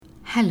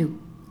Hello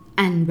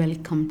and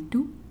welcome to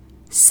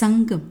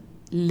Sangam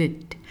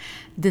Lit.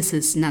 This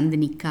is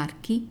Nandini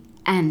Karki,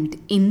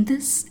 and in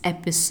this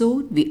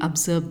episode we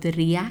observe the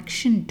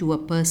reaction to a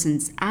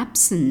person's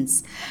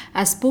absence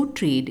as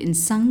portrayed in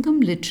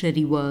Sangam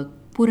Literary work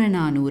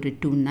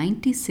Puranaanooru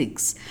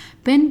 296,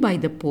 penned by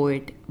the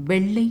poet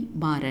Vellai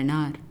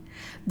Maaranaar.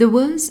 The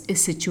verse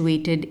is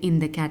situated in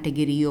the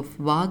category of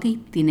Vaagai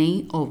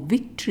Thinai or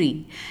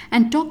victory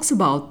and talks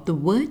about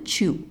the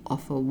virtue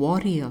of a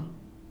warrior.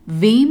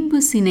 வேம்பு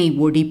சினை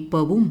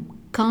ஒடிப்பவும்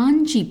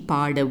காஞ்சி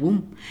பாடவும்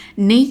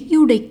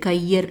நெய்யுடை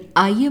கையர்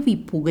அயவி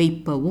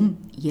புகைப்பவும்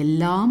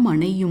எல்லாம்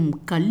அணையும்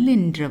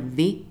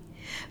கல்லென்றவ்வே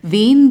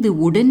வேந்து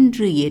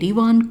உடன்று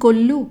எரிவான்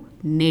கொல்லோ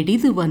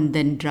நெடிது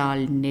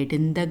வந்தென்றால்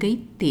நெடுந்தகை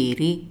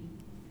தேரே.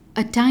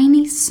 A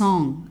tiny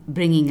song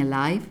bringing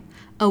alive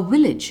a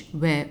village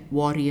where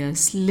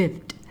warriors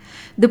lived.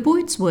 The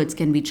poet's words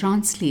can be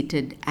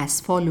translated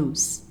as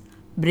follows.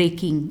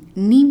 Breaking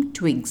neem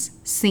twigs,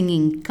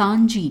 singing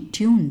kanji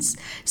tunes,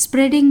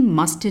 spreading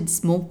mustard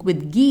smoke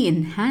with ghee in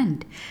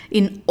hand.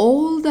 In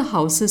all the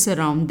houses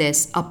around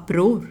there's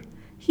uproar.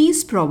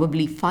 He's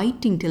probably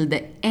fighting till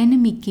the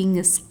enemy king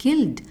is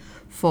killed,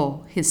 for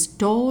his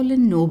tall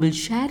and noble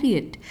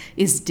chariot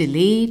is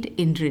delayed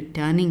in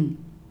returning.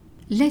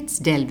 Let's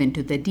delve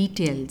into the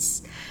details.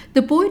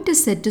 The poet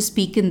is said to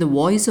speak in the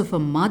voice of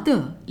a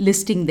mother,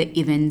 listing the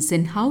events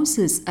in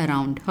houses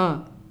around her.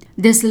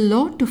 There's a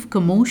lot of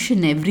commotion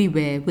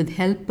everywhere with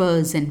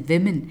helpers and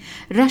women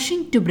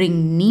rushing to bring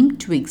neem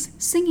twigs,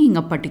 singing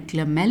a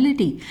particular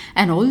melody,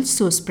 and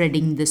also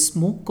spreading the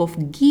smoke of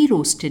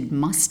ghee-roasted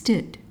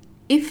mustard.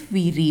 If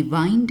we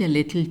rewind a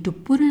little to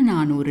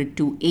Puranaanooru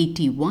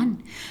 281,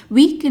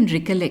 we can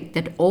recollect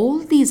that all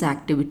these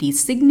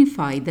activities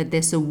signify that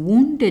there's a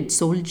wounded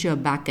soldier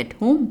back at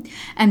home,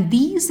 and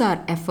these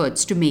are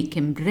efforts to make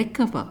him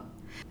recover.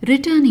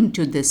 Returning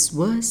to this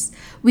verse,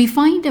 we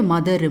find a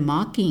mother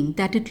remarking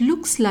that it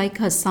looks like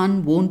her son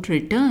won't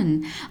return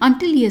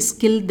until he has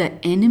killed the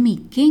enemy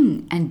king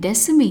and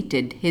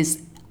decimated his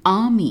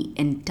army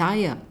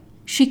entire.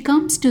 She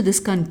comes to this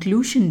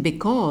conclusion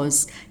because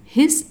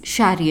his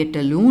chariot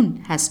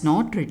alone has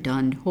not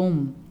returned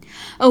home.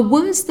 A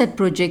verse that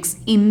projects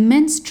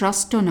immense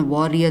trust on a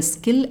warrior's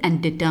skill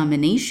and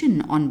determination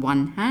on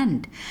one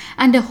hand,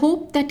 and a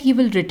hope that he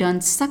will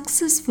return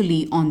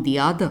successfully on the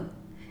other.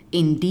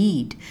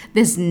 Indeed,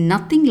 there's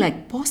nothing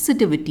like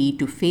positivity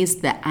to face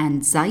the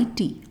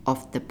anxiety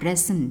of the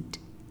present.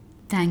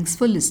 Thanks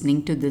for listening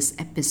to this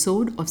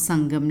episode of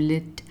Sangam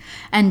Lit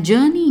and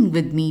journeying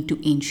with me to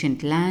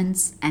ancient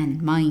lands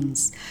and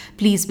minds.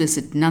 Please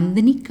visit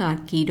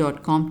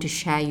nandinikarki.com to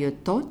share your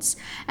thoughts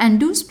and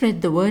do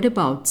spread the word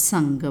about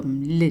Sangam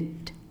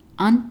Lit.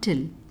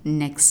 Until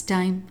next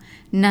time,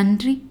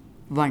 Nandri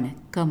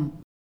Vanakkam.